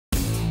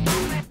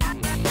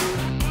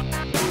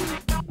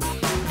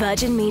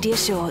Virgin Media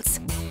Shorts,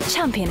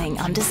 championing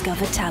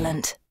undiscovered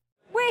talent.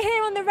 We're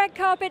here on the red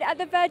carpet at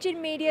the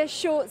Virgin Media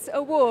Shorts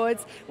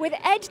Awards with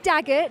Ed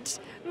Daggett,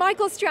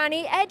 Michael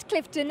Strani, Ed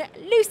Clifton,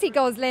 Lucy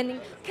Goslin,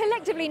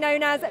 collectively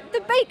known as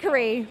The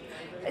Bakery.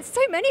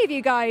 So many of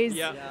you guys.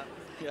 Yeah.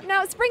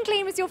 Now, Spring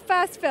Clean was your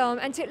first film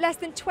and took less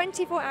than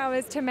 24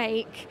 hours to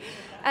make.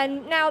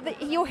 And now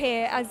that you're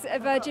here as a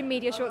Virgin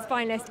Media Shorts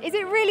finalist, is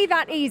it really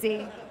that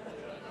easy?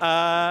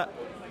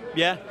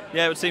 Yeah,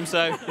 it would seem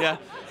so, yeah.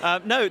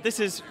 No, this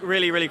is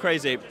really, really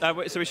crazy.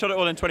 So we shot it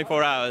all in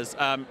 24 hours.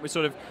 We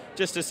sort of,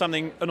 just as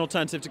something, an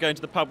alternative to going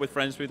to the pub with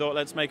friends, we thought,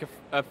 let's make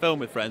a film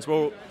with friends.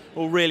 We're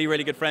all really,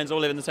 really good friends, all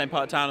live in the same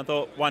part of town, and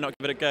thought, why not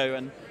give it a go?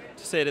 And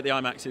to see it at the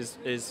IMAX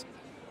is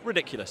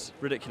ridiculous.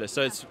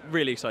 So it's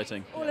really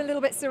exciting. All a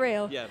little bit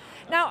surreal. Yeah.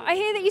 Now, I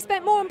hear that you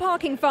spent more on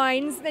parking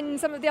fines than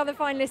some of the other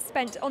finalists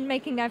spent on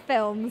making their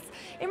films.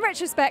 In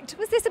retrospect,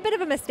 was this a bit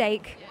of a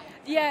mistake?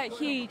 Yeah,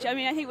 huge. I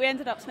mean, I think we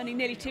ended up spending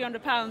nearly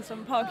 £200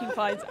 on parking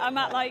fines, and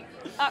that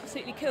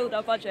absolutely killed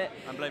our budget.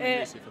 I'm blaming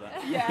Lucy for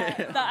that. Yeah,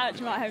 that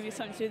actually might have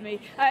something to do with me.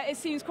 It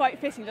seems quite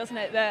fitting, doesn't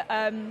it,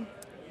 that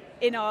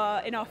in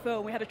our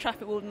film we had a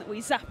traffic warden that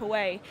we zap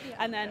away,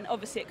 and then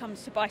obviously it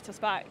comes to bite us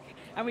back,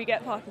 and we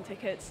get parking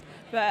tickets.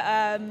 But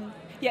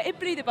yeah, it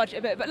blew the budget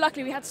a bit. But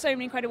luckily we had so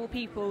many incredible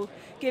people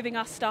giving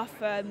us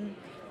stuff,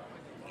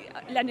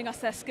 lending us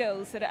their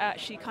skills, that it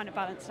actually kind of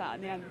balanced out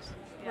in the end.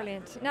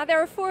 Brilliant. Now,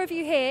 there are 4 of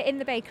you here in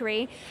the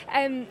bakery.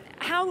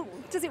 How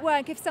does it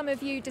work if some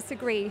of you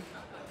disagree?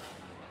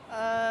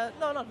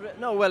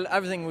 No, well,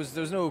 everything was,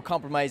 there was no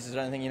compromises or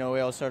anything, you know,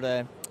 we all sort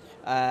of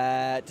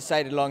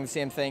decided along the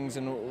same things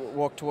and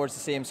worked towards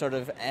the same sort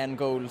of end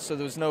goal. So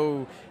there was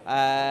no,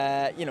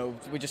 you know,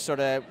 we just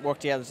sort of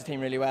worked together as a team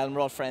really well, and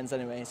we're all friends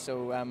anyway,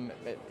 so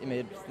it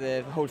made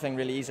the whole thing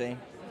really easy. Nice.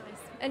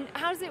 And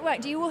how does it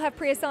work? Do you all have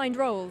pre-assigned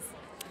roles?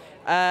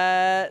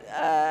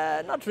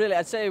 Not really.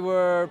 I'd say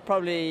we're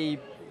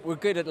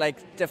good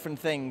at different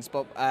things,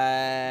 but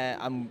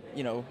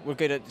you know, we're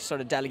good at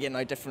sort of delegating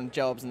out different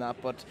jobs and that.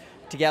 But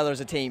together as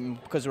a team,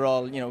 because we're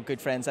all, you know,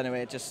 good friends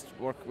anyway,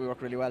 we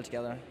work really well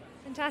together.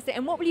 Fantastic.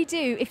 And what will you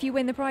do if you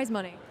win the prize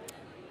money?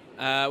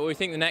 Well, we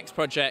think the next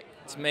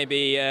project may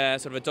be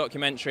sort of a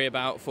documentary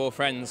about 4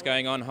 friends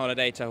going on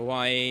holiday to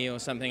Hawaii or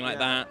something like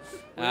that.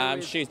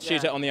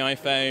 Shoot it on the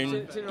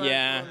iPhone.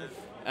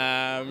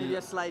 Maybe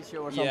a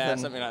slideshow or something. Yeah,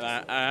 something like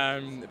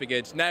that. It'd be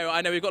good. No,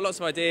 I know we've got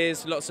lots of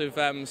ideas, lots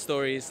of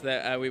stories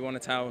that we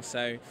want to tell.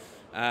 So,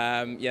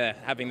 yeah,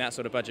 having that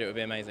sort of budget would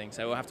be amazing.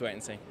 So we'll have to wait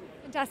and see.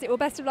 Fantastic. Well,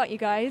 best of luck, you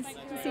guys.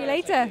 See you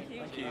later.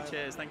 Thank you.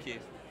 Cheers. Thank you.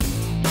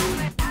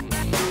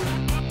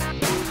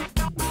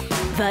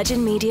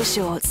 Virgin Media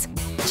Shorts,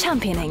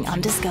 championing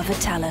undiscovered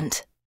talent.